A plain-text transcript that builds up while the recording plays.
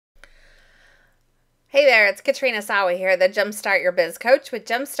Hey there, it's Katrina Sawa here, the Jumpstart Your Biz Coach with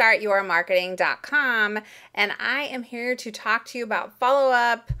jumpstartyourmarketing.com, and I am here to talk to you about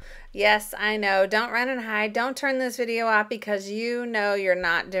follow-up. Yes, I know, don't run and hide, don't turn this video off because you know you're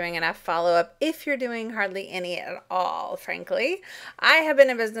not doing enough follow-up if you're doing hardly any at all, frankly. I have been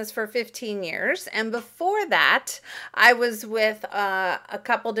in business for 15 years, and before that, I was with a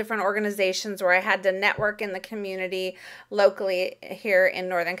couple different organizations where I had to network in the community locally here in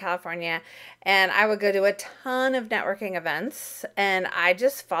Northern California, and I would go to a ton of networking events, and I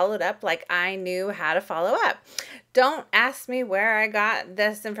just followed up like I knew how to follow up. Don't ask me where I got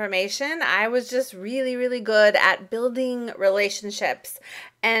this information. I was just really, really good at building relationships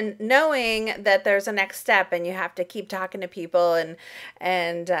and knowing that there's a next step and you have to keep talking to people and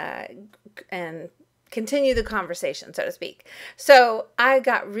continue the conversation, so to speak. So I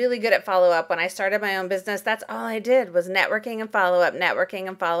got really good at follow-up when I started my own business. That's all I did was networking and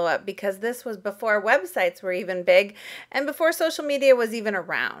follow-up, because this was before websites were even big and before social media was even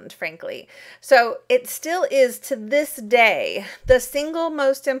around, frankly. So it still is to this day, the single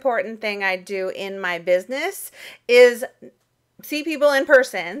most important thing I do in my business is see people in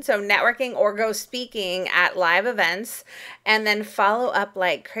person, so networking or go speaking at live events, and then follow up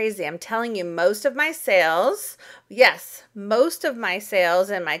like crazy. I'm telling you, most of my sales and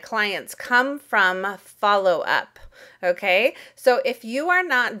my clients come from follow up. Okay, so if you are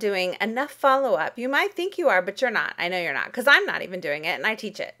not doing enough follow-up, you might think you are, but you're not. I know you're not, because I'm not even doing it and I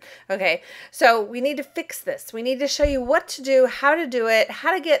teach it. Okay, so we need to fix this. We need to show you what to do, how to do it,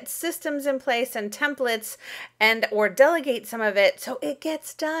 how to get systems in place and templates or delegate some of it so it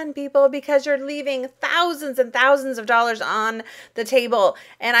gets done, people, because you're leaving thousands and thousands of dollars on the table.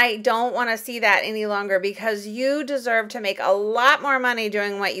 And I don't want to see that any longer, because you deserve to make a lot more money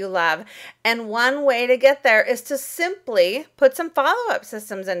doing what you love. And one way to get there is to simply put some follow-up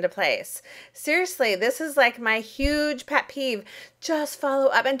systems into place. Seriously, this is like my huge pet peeve. Just follow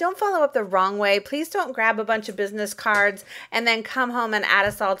up, and don't follow up the wrong way. Please don't grab a bunch of business cards and then come home and add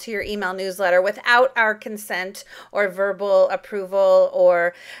us all to your email newsletter without our consent or verbal approval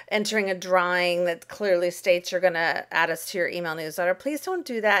or entering a drawing that clearly states you're going to add us to your email newsletter. Please don't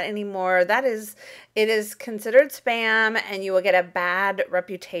do that anymore. It is considered spam, and you will get a bad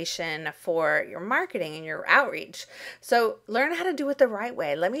reputation for your marketing and your outreach. So learn how to do it the right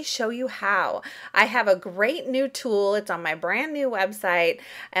way. Let me show you how. I have a great new tool. It's on my brand new website,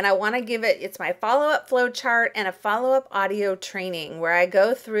 and I want to give it's my follow-up flow chart and a follow-up audio training where I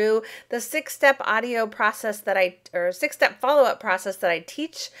go through the 6-step audio process six-step follow-up process that I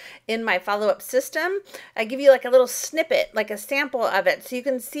teach in my follow-up system. I give you like a little snippet, like a sample of it, so you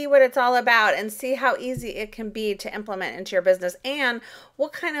can see what it's all about and see how easy it can be to implement into your business and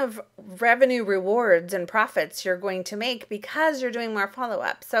what kind of revenue rewards and profits you're going to make because you're doing more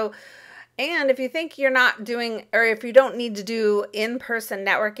follow-up. And if you think you're not doing, or if you don't need to do in-person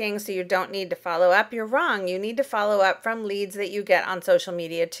networking, so you don't need to follow up, you're wrong. You need to follow up from leads that you get on social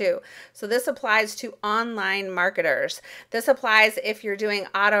media too. So this applies to online marketers. This applies if you're doing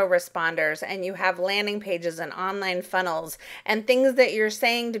autoresponders and you have landing pages and online funnels and things that you're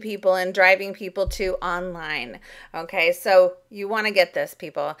saying to people and driving people to online. Okay, so you want to get this,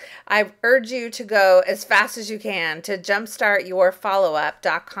 people. I urge you to go as fast as you can to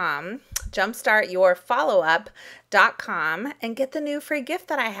jumpstartyourfollowup.com. jumpstartyourfollowup.com and get the new free gift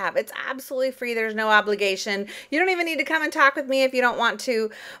that I have. It's absolutely free. There's no obligation. You don't even need to come and talk with me if you don't want to,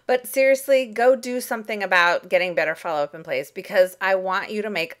 but seriously, go do something about getting better follow-up in place, because I want you to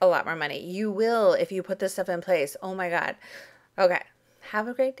make a lot more money. You will if you put this stuff in place. Oh my God. Okay. Have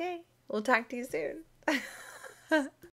a great day. We'll talk to you soon.